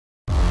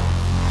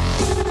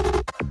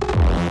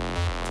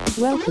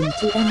Welcome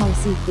to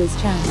MRC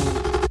Quiz Channel.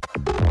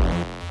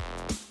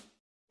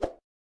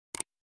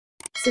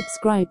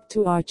 Subscribe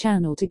to our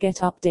channel to get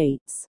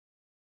updates.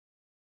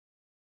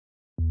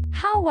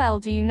 How well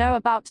do you know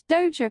about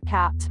Doja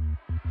Cat?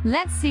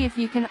 Let's see if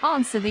you can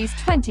answer these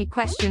 20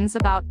 questions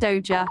about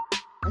Doja.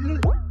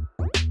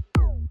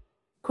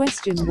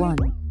 Question 1.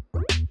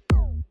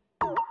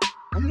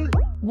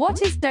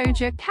 What is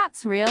Doja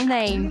Cat's real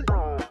name?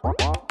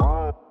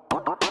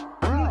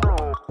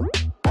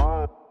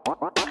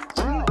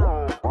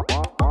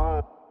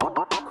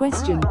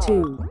 Question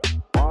 2.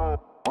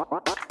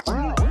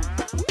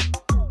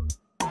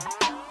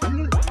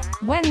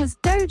 When was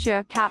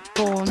Doja Cat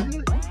born?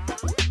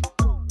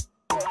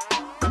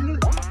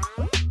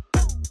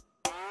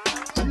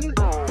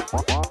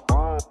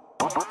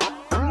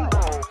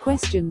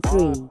 Question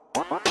 3.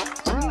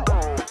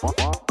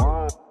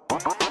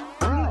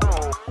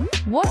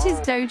 What is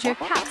Doja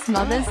Cat's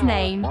mother's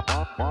name?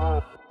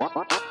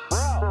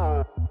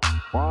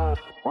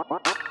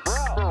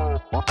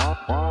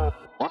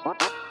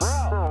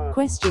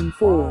 Question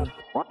 4.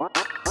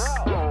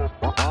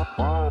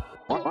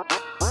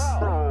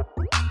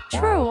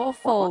 True or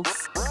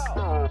false?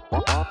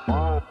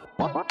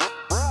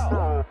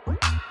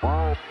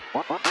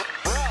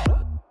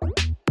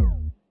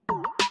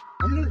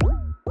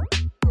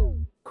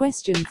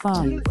 Question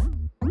 5.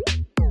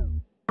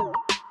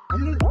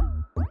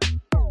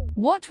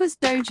 What was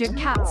Doja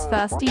Cat's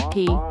first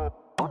EP?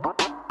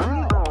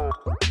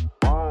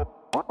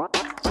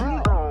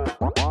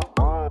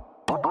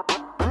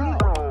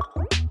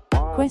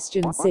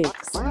 Question 6.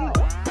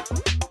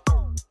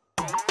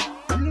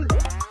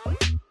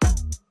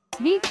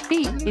 Beep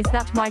beep, is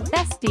that my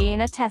bestie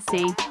in a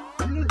tessie?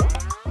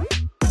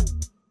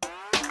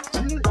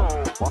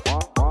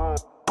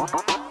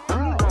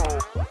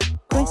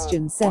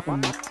 Question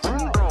 7.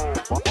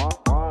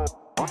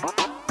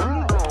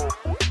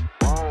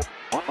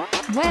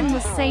 When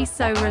was Say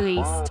So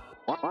released?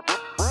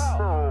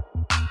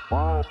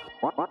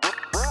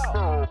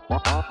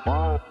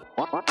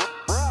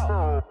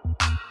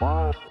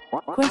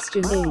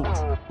 Question 8.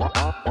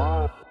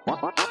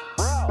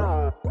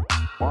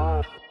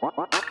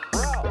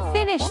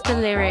 Finish the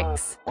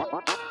lyrics.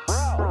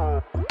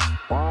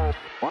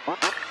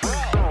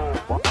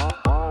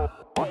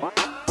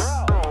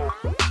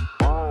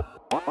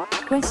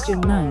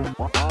 Question 9.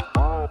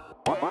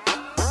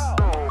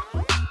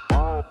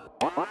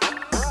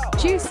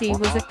 Juicy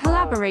was a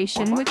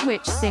collaboration with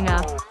which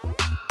singer?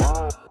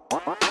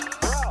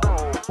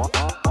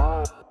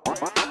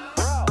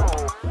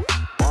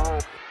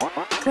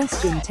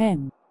 Question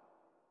 10.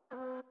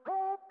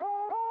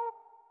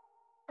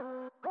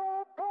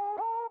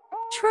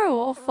 True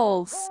or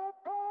false?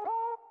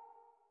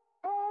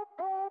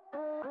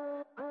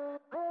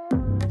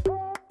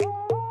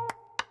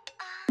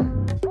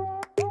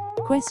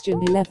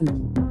 Question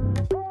 11.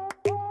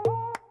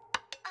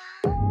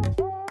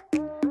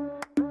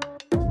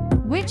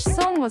 Which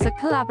song was a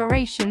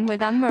collaboration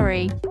with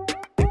Anne-Marie?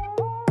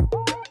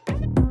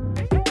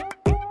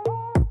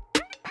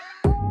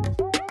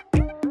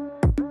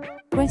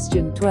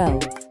 Question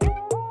 12.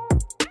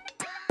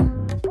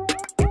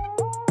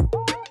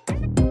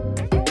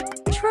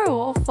 True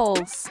or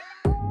false?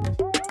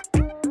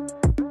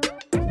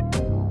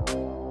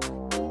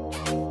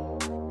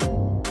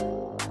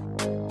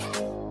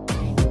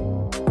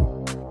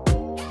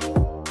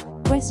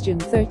 Question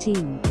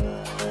 13.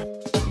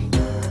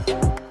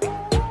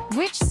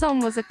 Which song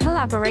was a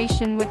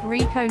collaboration with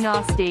Rico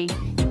Nasty?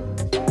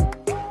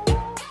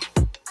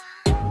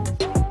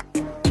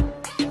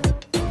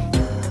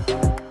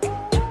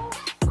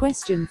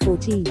 Question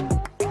 14.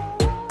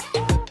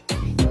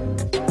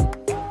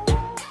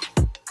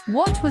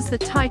 What was the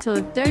title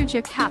of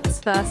Doja Cat's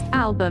first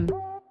album?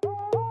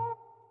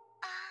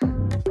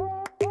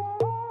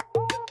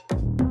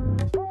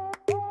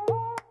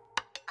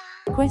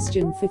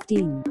 Question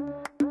 15.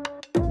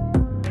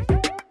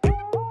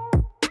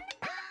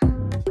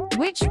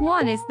 Which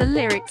one is the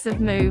lyrics of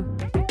Moo?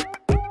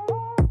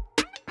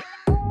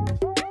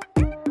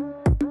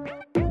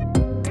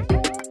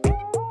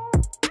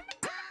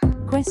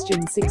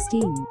 Question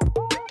 16.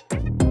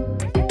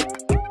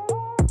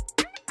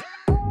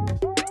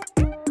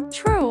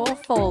 True or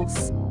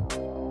false?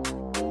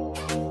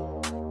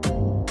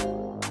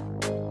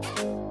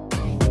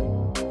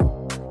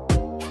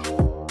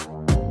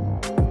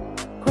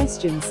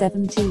 Question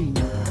 17.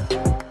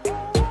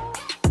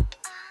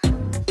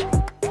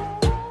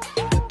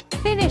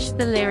 Finish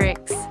the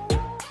lyrics.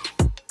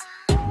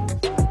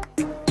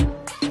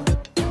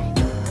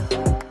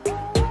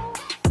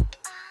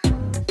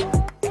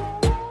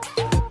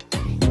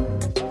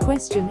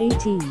 Question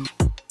 18.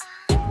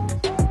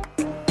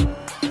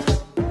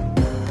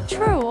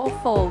 True or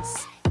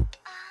false?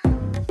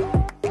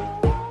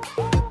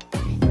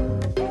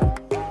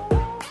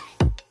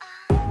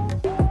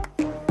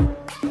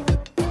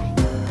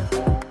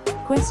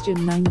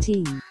 Question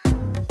 19.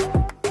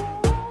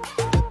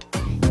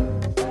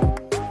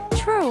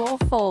 True or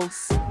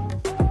false?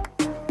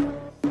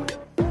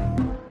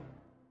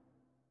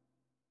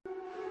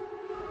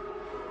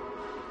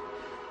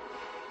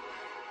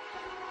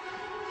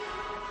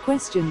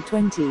 Question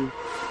 20.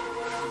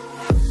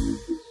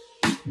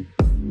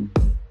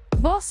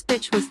 Boss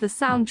Bitch was the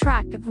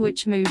soundtrack of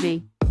which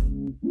movie?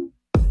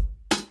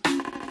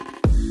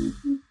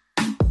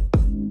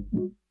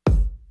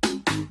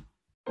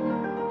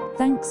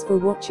 Thanks for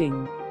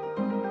watching.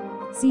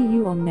 See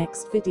you on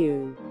next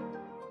video.